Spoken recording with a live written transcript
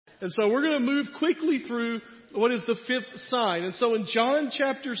And so we're going to move quickly through what is the fifth sign. And so in John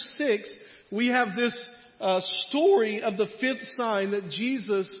chapter 6, we have this story of the fifth sign that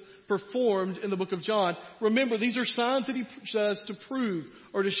Jesus performed in the book of John. Remember, these are signs that he does to prove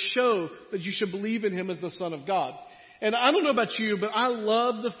or to show that you should believe in him as the Son of God. And I don't know about you, but I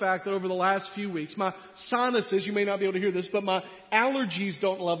love the fact that over the last few weeks, my sinuses, you may not be able to hear this, but my allergies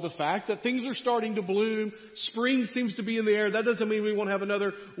don't love the fact that things are starting to bloom. Spring seems to be in the air. That doesn't mean we won't have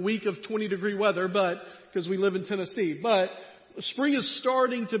another week of 20-degree weather, but because we live in Tennessee. But spring is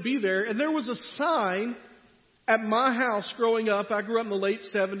starting to be there. And there was a sign at my house growing up. I grew up in the late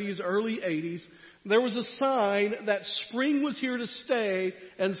 70s, early 80s. There was a sign that spring was here to stay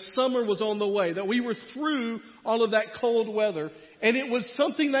and summer was on the way, that we were through all of that cold weather. And it was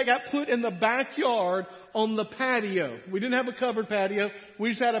something that got put in the backyard on the patio. We didn't have a covered patio. We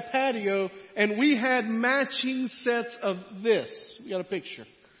just had a patio, and we had matching sets of this. We got a picture.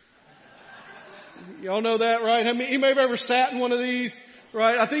 Y'all know that, right? I mean, you may have ever sat in one of these,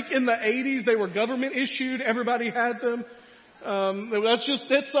 right? I think in the 80s they were government issued. Everybody had them.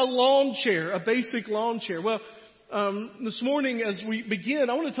 That's a lawn chair, a basic lawn chair. Well, this morning as we begin,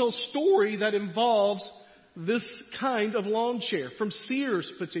 I want to tell a story that involves this kind of lawn chair from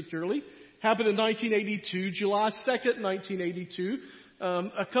Sears particularly. Happened in 1982, July 2nd, 1982.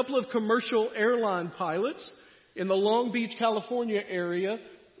 A couple of commercial airline pilots in the Long Beach, California area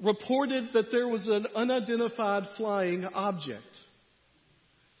reported that there was an unidentified flying object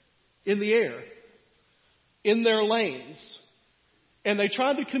in the air, in their lanes. And they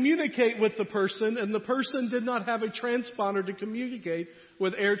tried to communicate with the person, and the person did not have a transponder to communicate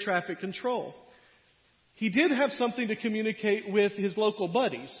with air traffic control. He did have something to communicate with his local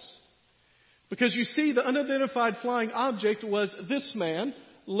buddies. Because you see, the unidentified flying object was this man,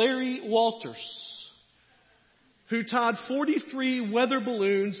 Larry Walters, who tied 43 weather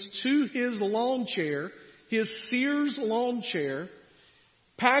balloons to his lawn chair, his Sears lawn chair,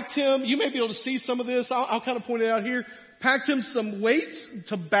 packed him, you may be able to see some of this, I'll kind of point it out here, packed him some weights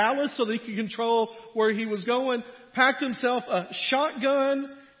to ballast so that he could control where he was going, packed himself a shotgun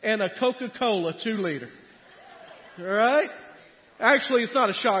and a Coca-Cola 2-liter. Alright? Actually, it's not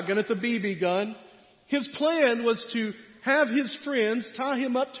a shotgun, it's a BB gun. His plan was to have his friends tie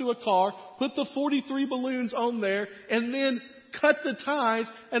him up to a car, put the 43 balloons on there, and then cut the ties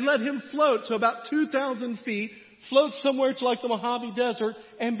and let him float to about 2,000 feet, float somewhere to like the Mojave Desert,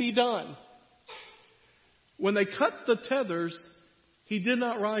 and be done. When they cut the tethers, he did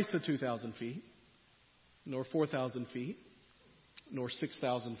not rise to 2,000 feet, nor 4,000 feet, nor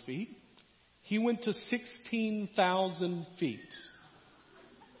 6,000 feet. He went to 16,000 feet.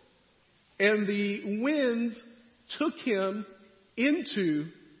 And the winds took him into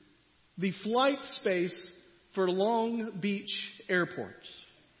the flight space for Long Beach Airport.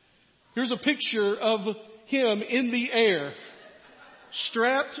 Here's a picture of him in the air,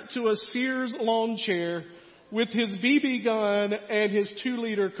 strapped to a Sears lawn chair with his BB gun and his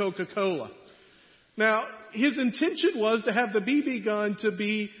 2-liter Coca-Cola. Now, his intention was to have the BB gun to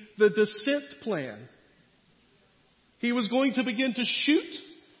be the descent plan. He was going to begin to shoot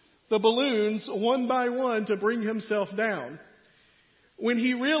the balloons one by one to bring himself down. When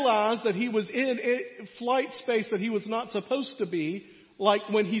he realized that he was in a flight space that he was not supposed to be, like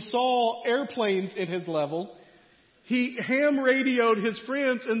when he saw airplanes in his level, he ham radioed his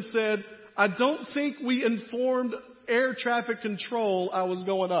friends and said, I don't think we informed air traffic control I was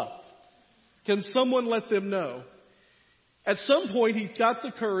going up. Can someone let them know? At some point, he got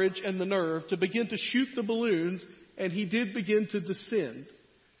the courage and the nerve to begin to shoot the balloons, and he did begin to descend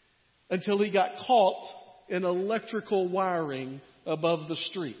until he got caught in electrical wiring above the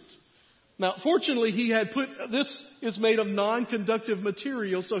street. Now, fortunately, this is made of non-conductive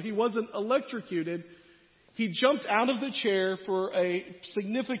material, so he wasn't electrocuted. He jumped out of the chair for a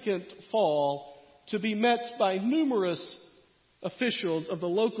significant fall to be met by numerous officials of the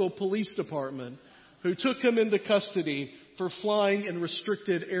local police department who took him into custody for flying in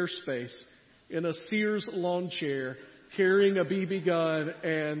restricted airspace in a Sears lawn chair, carrying a BB gun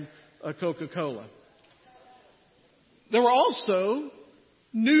and a Coca-Cola. There were also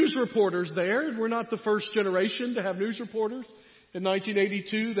news reporters there. We're not the first generation to have news reporters. In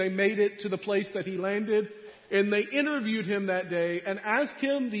 1982, they made it to the place that he landed, and they interviewed him that day and asked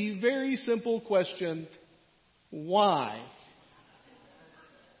him the very simple question, why?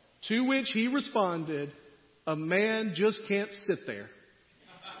 To which he responded, a man just can't sit there.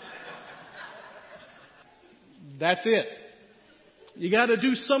 That's it. You got to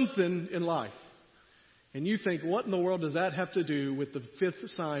do something in life. And you think, what in the world does that have to do with the fifth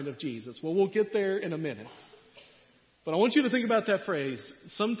sign of Jesus? Well, we'll get there in a minute. But I want you to think about that phrase.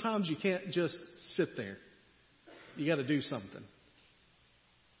 Sometimes you can't just sit there. You got to do something.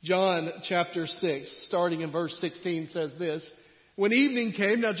 John chapter 6, starting in verse 16, says this. When evening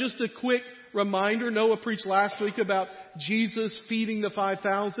came, now just a quick reminder, Noah preached last week about Jesus feeding the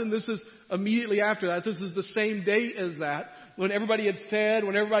 5,000. This is immediately after that. This is the same day as that. When everybody had fed,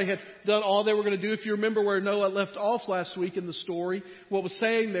 when everybody had done all they were going to do. If you remember where Noah left off last week in the story, what was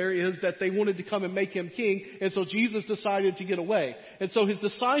saying there is that they wanted to come and make him king. And so Jesus decided to get away. And so his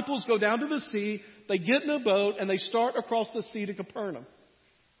disciples go down to the sea. They get in a boat and they start across the sea to Capernaum.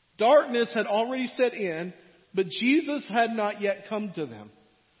 Darkness had already set in, but Jesus had not yet come to them.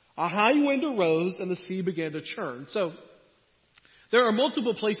 A high wind arose and the sea began to churn. So there are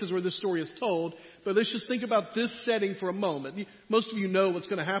multiple places where this story is told, but let's just think about this setting for a moment. Most of you know what's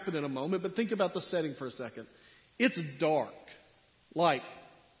going to happen in a moment, but think about the setting for a second. It's dark. Like,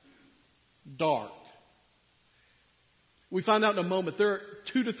 dark. We find out in a moment they're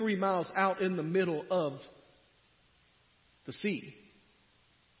 2 to 3 miles out in the middle of the sea.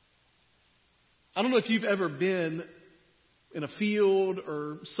 I don't know if you've ever been in a field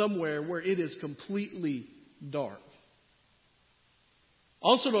or somewhere where it is completely dark.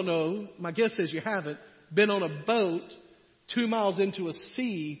 Also don't know, my guess is you haven't, been on a boat 2 miles into a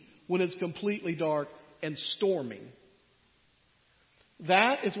sea when it's completely dark and storming.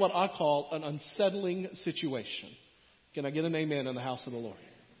 That is what I call an unsettling situation. Can I get an amen in the house of the Lord?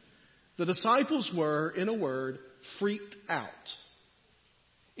 The disciples were, in a word, freaked out.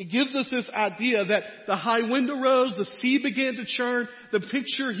 It gives us this idea that the high wind arose, the sea began to churn. The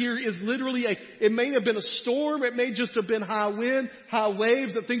picture here is literally it may have been a storm, it may just have been high wind, high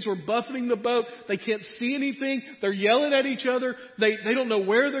waves, that things were buffeting the boat. They can't see anything. They're yelling at each other. They don't know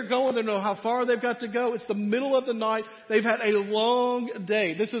where they're going. They don't know how far they've got to go. It's the middle of the night. They've had a long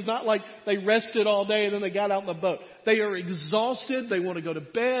day. This is not like they rested all day and then they got out in the boat. They are exhausted. They want to go to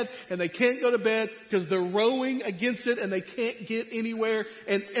bed and they can't go to bed because they're rowing against it and they can't get anywhere.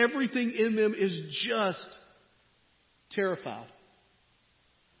 And everything in them is just terrified.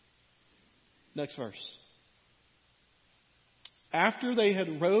 Next verse. After they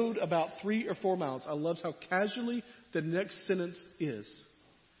had rowed about 3 or 4 miles, I love how casually the next sentence is.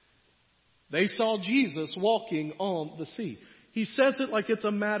 They saw Jesus walking on the sea. He says it like it's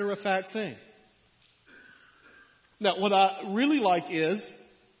a matter-of-fact thing. Now, what I really like is,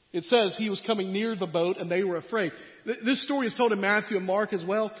 it says he was coming near the boat and they were afraid. This story is told in Matthew and Mark as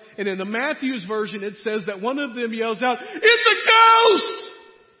well. And in the Matthew's version, it says that one of them yells out, "It's a ghost!"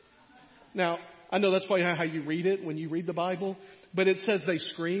 Now, I know that's probably how you read it when you read the Bible. But it says they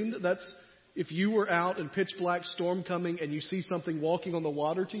screamed. That's if you were out in pitch black storm coming and you see something walking on the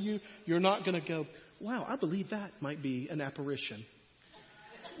water to you, you're not going to go, "Wow, I believe that might be an apparition."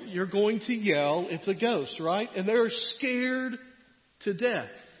 You're going to yell, "It's a ghost," right? And they're scared to death.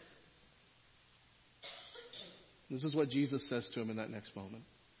 This is what Jesus says to him in that next moment.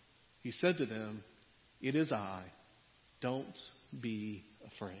 He said to them, "It is I. Don't be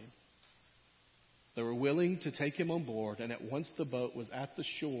afraid." They were willing to take him on board, and at once the boat was at the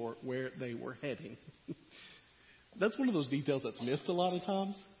shore where they were heading. That's one of those details that's missed a lot of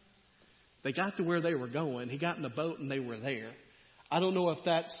times. They got to where they were going. He got in the boat, and they were there. I don't know if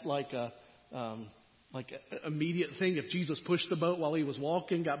that's like an immediate thing. If Jesus pushed the boat while he was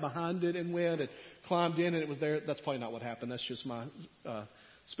walking, got behind it and went and climbed in and it was there. That's probably not what happened. That's just my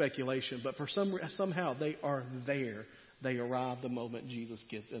speculation. But somehow they are there. They arrive the moment Jesus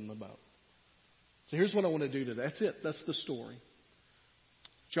gets in the boat. So here's what I want to do today. That's it. That's the story.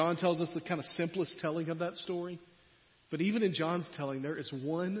 John tells us the kind of simplest telling of that story. But even in John's telling, there is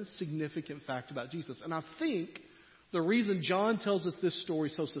one significant fact about Jesus. And I think the reason John tells us this story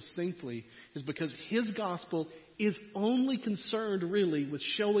so succinctly is because his gospel is only concerned really with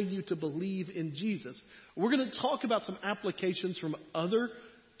showing you to believe in Jesus. We're going to talk about some applications from other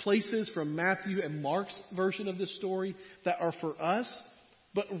places from Matthew and Mark's version of this story that are for us.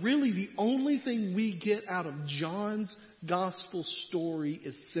 But really the only thing we get out of John's gospel story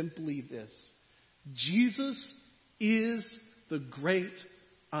is simply this. Jesus is the great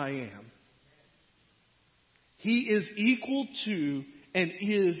I am. He is equal to and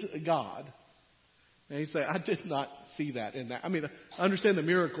is God. And you say, I did not see that in that. I mean, I understand the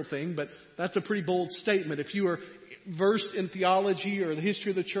miracle thing, but that's a pretty bold statement. If you are versed in theology or the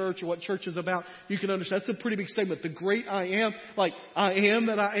history of the church or what church is about, you can understand. That's a pretty big statement. The great I am, like I am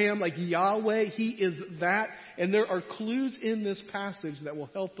that I am, like Yahweh, He is that. And there are clues in this passage that will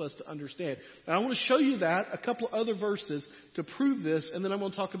help us to understand. And I want to show you that, a couple of other verses to prove this, and then I'm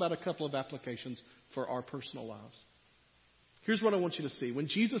going to talk about a couple of applications for our personal lives. Here's what I want you to see. When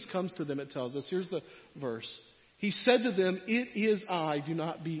Jesus comes to them, it tells us, here's the verse. He said to them, "It is I, do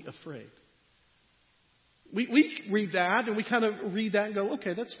not be afraid." We read that and we kind of read that and go,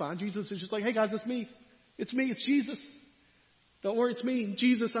 okay, that's fine. Jesus is just like, hey guys, it's me. It's me. It's Jesus. Don't worry, it's me.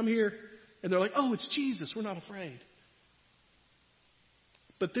 Jesus, I'm here. And they're like, oh, it's Jesus. We're not afraid.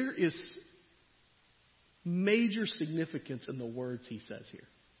 But there is major significance in the words he says here.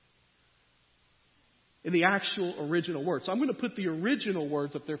 In the actual original words. So I'm going to put the original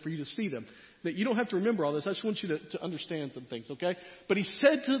words up there for you to see them. That you don't have to remember all this. I just want you to understand some things, okay? But he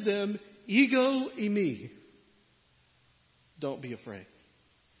said to them, ego eimi. Don't be afraid.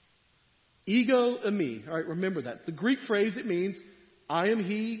 Ego eimi. All right, remember that. The Greek phrase, it means, I am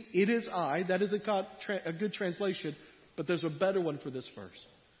he, it is I. That is a good translation. But there's a better one for this verse.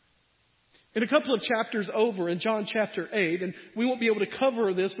 In a couple of chapters over, in John chapter 8, and we won't be able to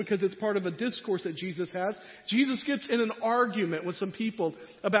cover this because it's part of a discourse that Jesus has, Jesus gets in an argument with some people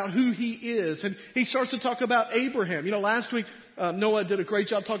about who he is. And he starts to talk about Abraham. You know, last week, Noah did a great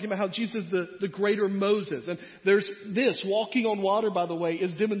job talking about how Jesus is the greater Moses. And there's this, walking on water, by the way,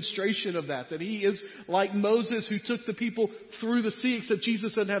 is demonstration of that he is like Moses who took the people through the sea, except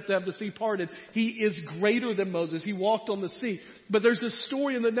Jesus doesn't have to have the sea parted. He is greater than Moses. He walked on the sea. But there's this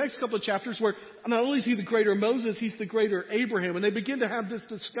story in the next couple of chapters where not only is he the greater Moses, he's the greater Abraham. And they begin to have this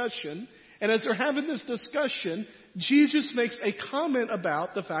discussion. And as they're having this discussion, Jesus makes a comment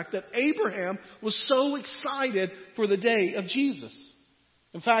about the fact that Abraham was so excited for the day of Jesus.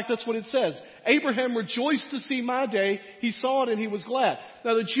 In fact, that's what it says. Abraham rejoiced to see my day. He saw it and he was glad.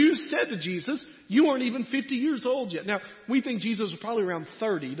 Now the Jews said to Jesus, you aren't even 50 years old yet. Now, we think Jesus was probably around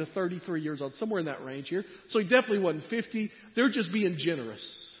 30 to 33 years old, somewhere in that range here. So he definitely wasn't 50. They're just being generous.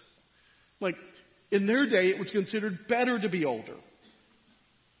 Like, in their day, it was considered better to be older.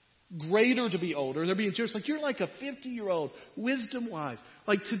 Greater to be older. They're being generous. Like, you're like a 50-year-old, wisdom-wise.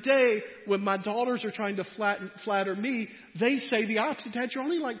 Like today, when my daughters are trying to flatter me, they say the opposite. Dad, you're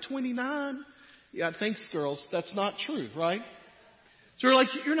only like 29. Yeah, thanks, girls. That's not true, right? So they're like,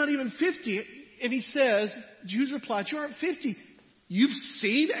 you're not even 50. And he says, Jews replied, you aren't 50. You've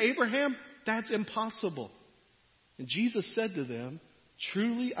seen Abraham? That's impossible. And Jesus said to them,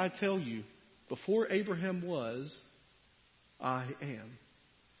 truly I tell you, before Abraham was, I am.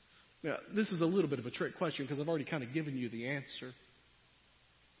 Now, this is a little bit of a trick question because I've already kind of given you the answer.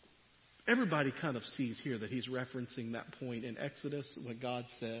 Everybody kind of sees here that he's referencing that point in Exodus when God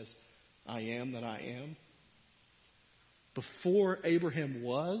says, I am that I am. Before Abraham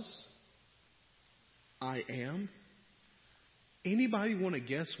was, I am. Anybody want to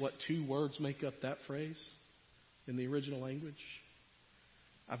guess what two words make up that phrase in the original language?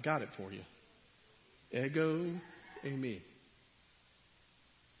 I've got it for you. Ego eimi.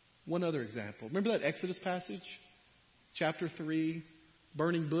 One other example. Remember that Exodus passage? Chapter 3,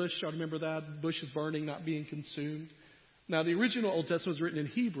 burning bush. Y'all remember that? Bush is burning, not being consumed. Now, the original Old Testament was written in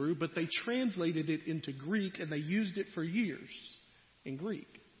Hebrew, but they translated it into Greek, and they used it for years in Greek.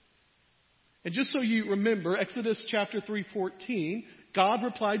 And just so you remember, Exodus chapter 3:14, God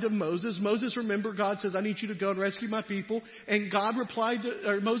replied to Moses. Moses, remember, God says, I need you to go and rescue my people. And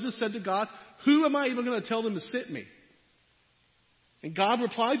Moses said to God, who am I even going to tell them to send me? And God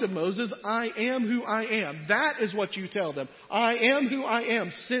replied to Moses, I am who I am. That is what you tell them. I am who I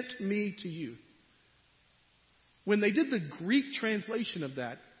am. Sent me to you. When they did the Greek translation of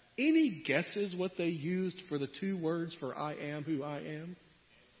that, any guesses what they used for the two words for I am who I am?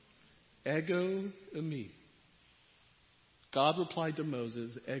 Ego eimi. God replied to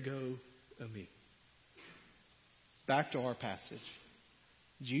Moses, ego eimi. Back to our passage.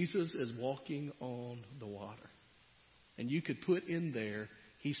 Jesus is walking on the water. And you could put in there,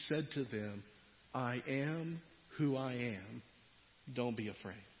 he said to them, I am who I am. Don't be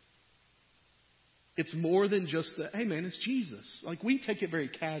afraid. It's more than just hey man, it's Jesus. Like we take it very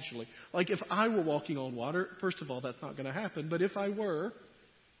casually. Like if I were walking on water, first of all, that's not going to happen. But if I were,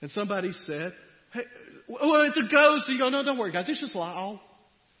 and somebody said, hey, well, it's a ghost. And you go, no, don't worry, guys. It's just Lyle.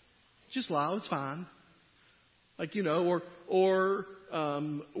 Just Lyle. It's fine. Like, you know, or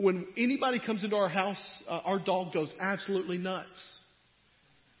when anybody comes into our house, our dog goes absolutely nuts.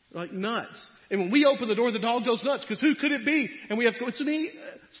 Like nuts. And when we open the door, the dog goes nuts because who could it be? And we have to go, it's me,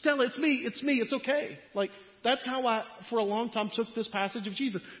 Stella, it's me, it's okay. Like that's how I, for a long time, took this passage of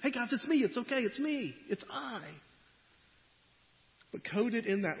Jesus. Hey guys, it's me, it's okay, it's me, it's I. But coded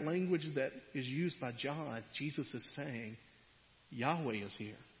in that language that is used by John, Jesus is saying, Yahweh is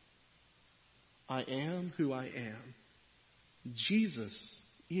here. I am who I am. Jesus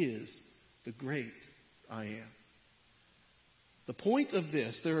is the great I am. The point of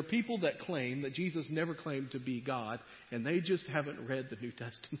this, there are people that claim that Jesus never claimed to be God, and they just haven't read the New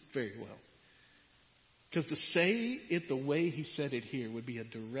Testament very well. Because to say it the way he said it here would be a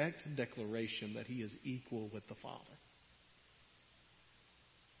direct declaration that he is equal with the Father.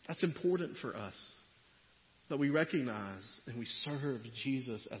 That's important for us, that we recognize and we serve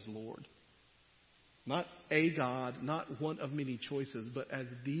Jesus as Lord. Not a God, not one of many choices, but as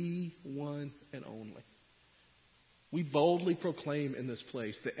the one and only. We boldly proclaim in this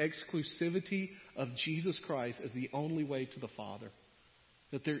place the exclusivity of Jesus Christ as the only way to the Father.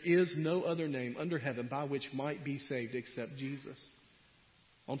 That there is no other name under heaven by which might be saved except Jesus.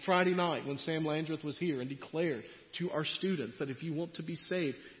 On Friday night, when Sam Landreth was here and declared to our students that if you want to be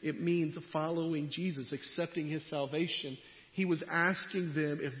saved, it means following Jesus, accepting his salvation, he was asking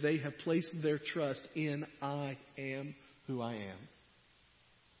them if they have placed their trust in I am who I am,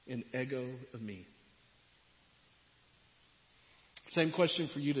 in ego eimi. Same question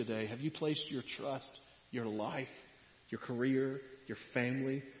for you today. Have you placed your trust, your life, your career, your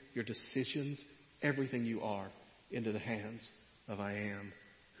family, your decisions, everything you are, into the hands of I am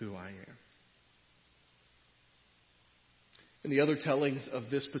who I am? In the other tellings of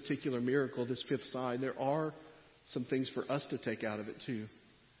this particular miracle, this fifth sign, there are some things for us to take out of it too.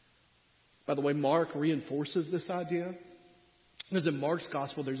 By the way, Mark reinforces this idea. Because in Mark's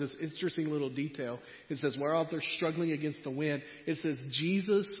gospel, there's this interesting little detail. It says, while they're struggling against the wind, it says,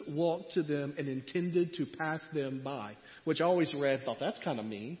 Jesus walked to them and intended to pass them by. Which I always thought that's kind of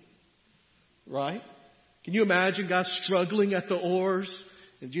mean. Right? Can you imagine guys struggling at the oars?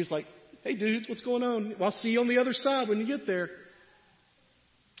 And Jesus like, hey dudes, what's going on? Well, I'll see you on the other side when you get there.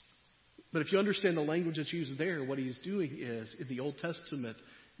 But if you understand the language that's used there, what he's doing is, in the Old Testament,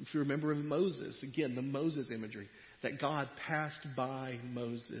 if you remember Moses, again, the Moses imagery, that God passed by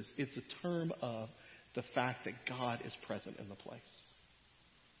Moses. It's a term of the fact that God is present in the place.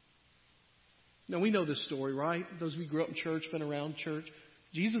 Now, we know this story, right? Those of you who grew up in church, been around church.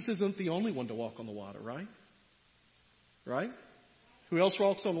 Jesus isn't the only one to walk on the water, right? Right? Who else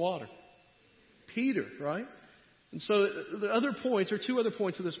walks on water? Peter, right? And so the other points, or two other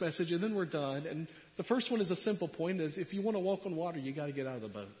points of this message, and then we're done. And the first one is a simple point, is if you want to walk on water, you got to get out of the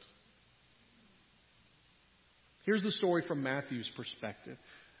boat. Here's the story from Matthew's perspective.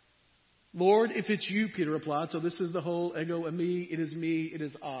 Lord, if it's you, Peter replied, so this is the whole ego eimi, it is me, it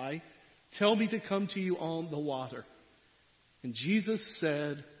is I. Tell me to come to you on the water. And Jesus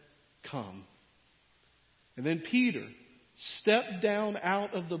said, come. And then Peter stepped down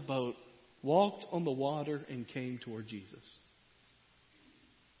out of the boat, walked on the water, and came toward Jesus.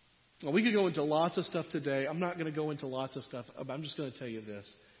 Well, we could go into lots of stuff today. I'm not going to go into lots of stuff. I'm just going to tell you this.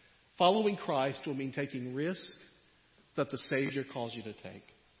 Following Christ will mean taking risk that the Savior calls you to take.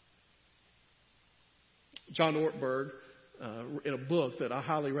 John Ortberg, in a book that I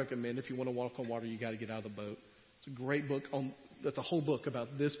highly recommend, if you want to walk on water, you got to get out of the boat. It's a great book. That's a whole book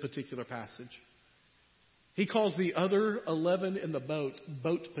about this particular passage. He calls the other 11 in the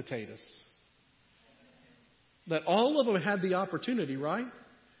boat potatoes. That all of them had the opportunity, right?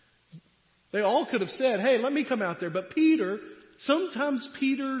 They all could have said, hey, let me come out there. But Peter, sometimes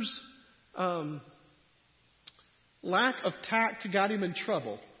Peter's lack of tact got him in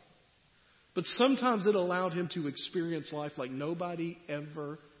trouble. But sometimes it allowed him to experience life like nobody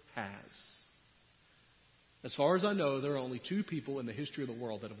ever has. As far as I know, there are only two people in the history of the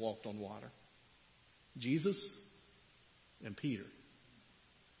world that have walked on water. Jesus and Peter.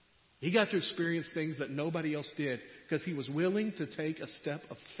 He got to experience things that nobody else did because he was willing to take a step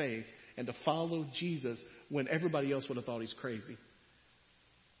of faith and to follow Jesus when everybody else would have thought he's crazy.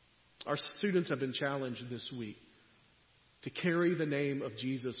 Our students have been challenged this week to carry the name of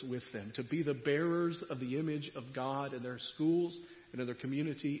Jesus with them, to be the bearers of the image of God in their schools and in their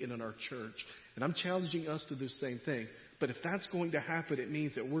community and in our church. And I'm challenging us to do the same thing. But if that's going to happen, it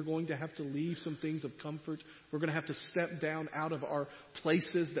means that we're going to have to leave some things of comfort. We're going to have to step down out of our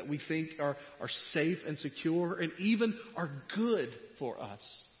places that we think are safe and secure and even are good for us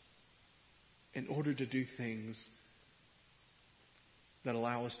in order to do things that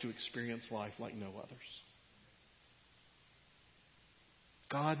allow us to experience life like no others.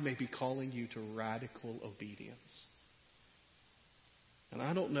 God may be calling you to radical obedience. And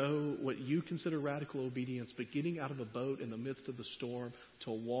I don't know what you consider radical obedience, but getting out of a boat in the midst of the storm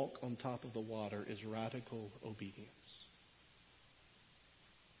to walk on top of the water is radical obedience.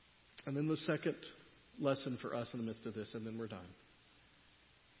 And then the second lesson for us in the midst of this, and then we're done,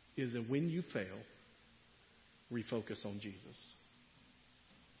 is that when you fail, refocus on Jesus.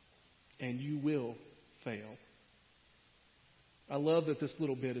 And you will fail. I love that this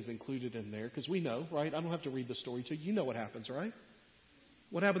little bit is included in there because we know, right? I don't have to read the story to you. You know what happens, right?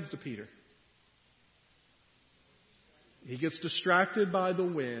 What happens to Peter? He gets distracted by the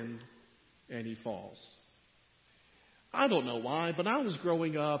wind and he falls. I don't know why, but I was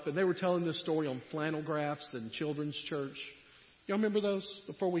growing up and they were telling this story on flannel graphs in children's church. Y'all remember those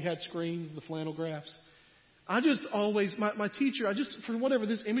before we had screens, the flannel graphs? I just always, my teacher, for whatever,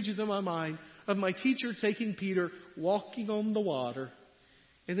 this image is in my mind of my teacher taking Peter, walking on the water,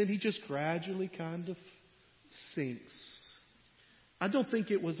 and then he just gradually kind of sinks. I don't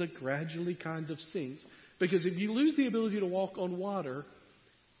think it was a gradually kind of sinks, because if you lose the ability to walk on water,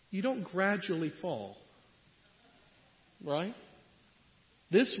 you don't gradually fall. Right?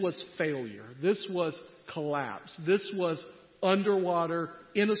 This was failure. This was collapse. This was underwater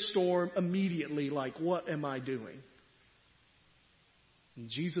in a storm immediately, like, what am I doing? And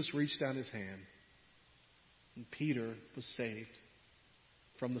Jesus reached out his hand, and Peter was saved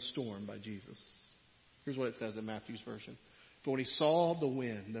from the storm by Jesus. Here's what it says in Matthew's version. But when he saw the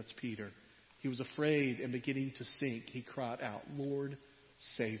wind, that's Peter, he was afraid and beginning to sink. He cried out, Lord,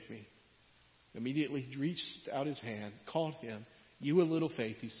 save me. Immediately he reached out his hand, caught him. You of little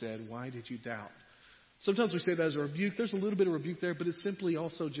faith, he said, why did you doubt? Sometimes we say that as a rebuke. There's a little bit of rebuke there, but it's simply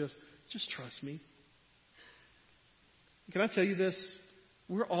also just trust me. Can I tell you this?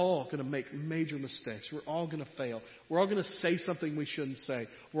 We're all going to make major mistakes. We're all going to fail. We're all going to say something we shouldn't say.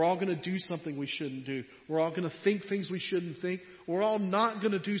 We're all going to do something we shouldn't do. We're all going to think things we shouldn't think. We're all not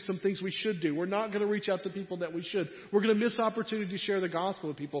going to do some things we should do. We're not going to reach out to people that we should. We're going to miss opportunities to share the gospel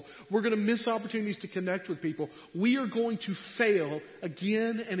with people. We're going to miss opportunities to connect with people. We are going to fail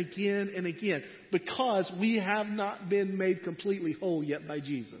again and again and again because we have not been made completely whole yet by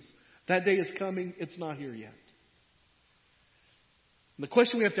Jesus. That day is coming. It's not here yet. The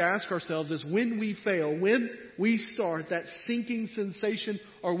question we have to ask ourselves is when we fail, when we start that sinking sensation,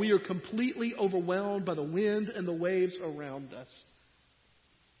 or we are completely overwhelmed by the wind and the waves around us,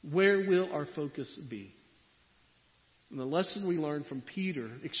 where will our focus be? And the lesson we learned from Peter,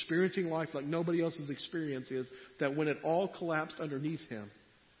 experiencing life like nobody else has experienced, is that when it all collapsed underneath him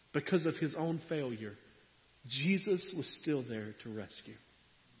because of his own failure, Jesus was still there to rescue.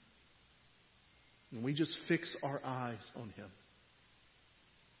 And we just fix our eyes on him.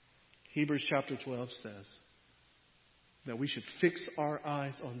 Hebrews chapter 12 says that we should fix our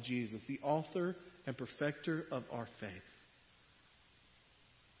eyes on Jesus, the author and perfecter of our faith.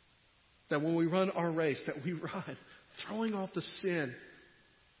 That when we run our race, that we run throwing off the sin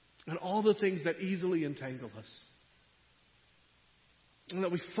and all the things that easily entangle us. And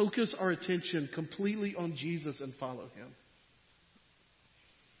that we focus our attention completely on Jesus and follow him.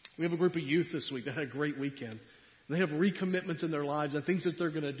 We have a group of youth this week that had a great weekend. They have recommitments in their lives and things that they're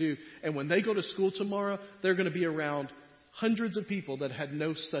going to do. And when they go to school tomorrow, they're going to be around hundreds of people that had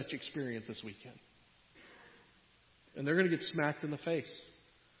no such experience this weekend. And they're going to get smacked in the face.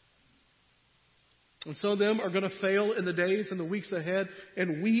 And some of them are going to fail in the days and the weeks ahead.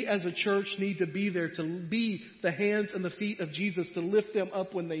 And we as a church need to be there to be the hands and the feet of Jesus, to lift them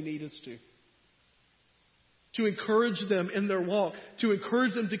up when they need us to encourage them in their walk, to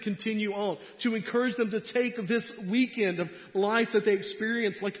encourage them to continue on, to encourage them to take this weekend of life that they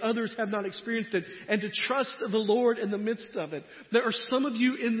experience like others have not experienced it, and to trust the Lord in the midst of it. There are some of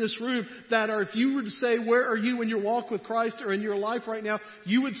you in this room that are, if you were to say, where are you in your walk with Christ or in your life right now,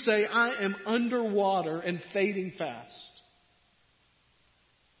 you would say, I am underwater and fading fast.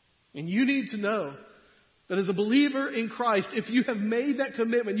 And you need to know that as a believer in Christ, if you have made that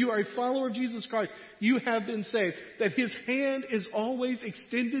commitment, you are a follower of Jesus Christ, you have been saved, that his hand is always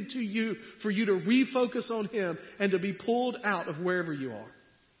extended to you for you to refocus on him and to be pulled out of wherever you are.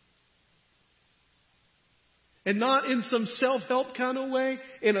 And not in some self-help kind of way,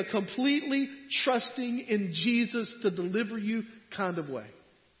 in a completely trusting in Jesus to deliver you kind of way.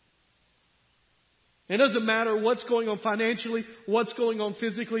 It doesn't matter what's going on financially, what's going on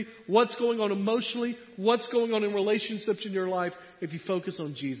physically, what's going on emotionally, what's going on in relationships in your life. If you focus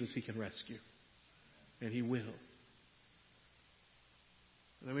on Jesus, he can rescue. And he will. And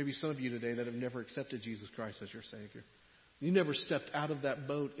there may be some of you today that have never accepted Jesus Christ as your Savior. You never stepped out of that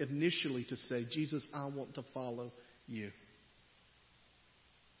boat initially to say, Jesus, I want to follow you.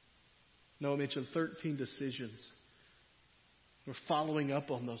 Noah mentioned 13 decisions. We're following up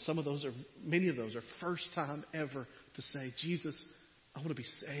on those. Many of those are first time ever to say, Jesus, I want to be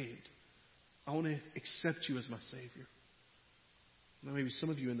saved. I want to accept you as my Savior. Now, maybe some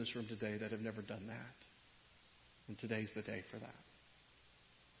of you in this room today that have never done that. And today's the day for that.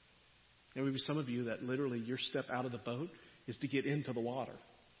 And maybe some of you that literally your step out of the boat is to get into the water.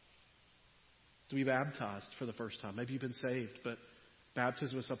 To be baptized for the first time. Maybe you've been saved, but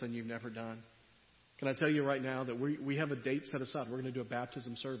baptism is something you've never done. Can I tell you right now that we have a date set aside. We're going to do a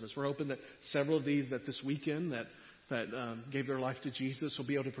baptism service. We're hoping that several of these that this weekend that gave their life to Jesus will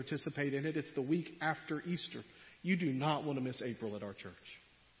be able to participate in it. It's the week after Easter. You do not want to miss April at our church.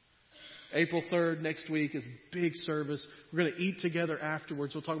 April 3rd, next week, is a big service. We're going to eat together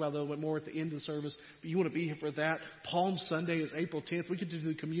afterwards. We'll talk about that a little bit more at the end of the service. But you want to be here for that. Palm Sunday is April 10th. We get to do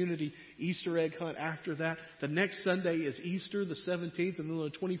the community Easter egg hunt after that. The next Sunday is Easter, the 17th. And then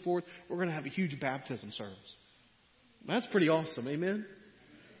on the 24th, we're going to have a huge baptism service. That's pretty awesome. Amen?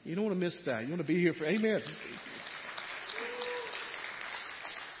 You don't want to miss that. You want to be here for amen.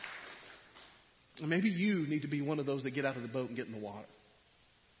 And maybe you need to be one of those that get out of the boat and get in the water.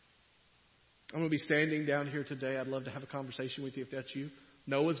 I'm going to be standing down here today. I'd love to have a conversation with you if that's you.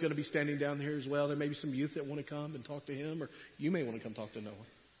 Noah's going to be standing down here as well. There may be some youth that want to come and talk to him, or you may want to come talk to Noah.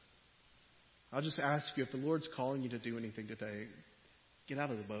 I'll just ask you, if the Lord's calling you to do anything today, get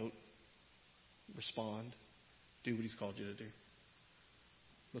out of the boat, respond, do what He's called you to do.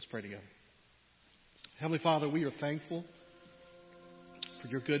 Let's pray together. Heavenly Father, we are thankful for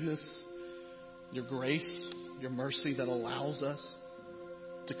your goodness, your grace, your mercy that allows us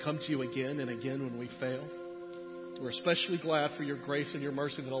to come to you again and again when we fail. We're especially glad for your grace and your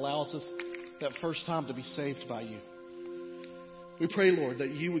mercy that allows us that first time to be saved by you. We pray, Lord,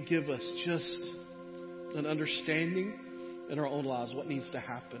 that you would give us just an understanding in our own lives what needs to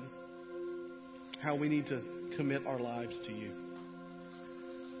happen, how we need to commit our lives to you.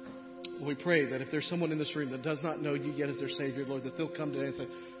 We pray that if there's someone in this room that does not know you yet as their Savior, Lord, that they'll come today and say,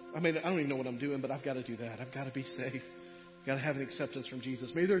 I don't even know what I'm doing, but I've got to do that. I've got to be saved. I've got to have an acceptance from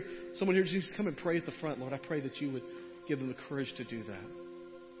Jesus. Maybe there's someone here, Jesus, come and pray at the front. Lord, I pray that you would give them the courage to do that.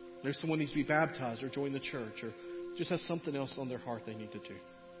 There's someone who needs to be baptized or join the church or just has something else on their heart they need to do.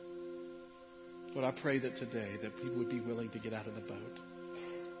 Lord, I pray that today that people would be willing to get out of the boat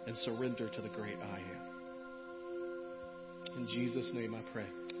and surrender to the great I am. In Jesus' name I pray.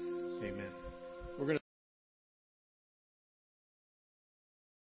 Amen.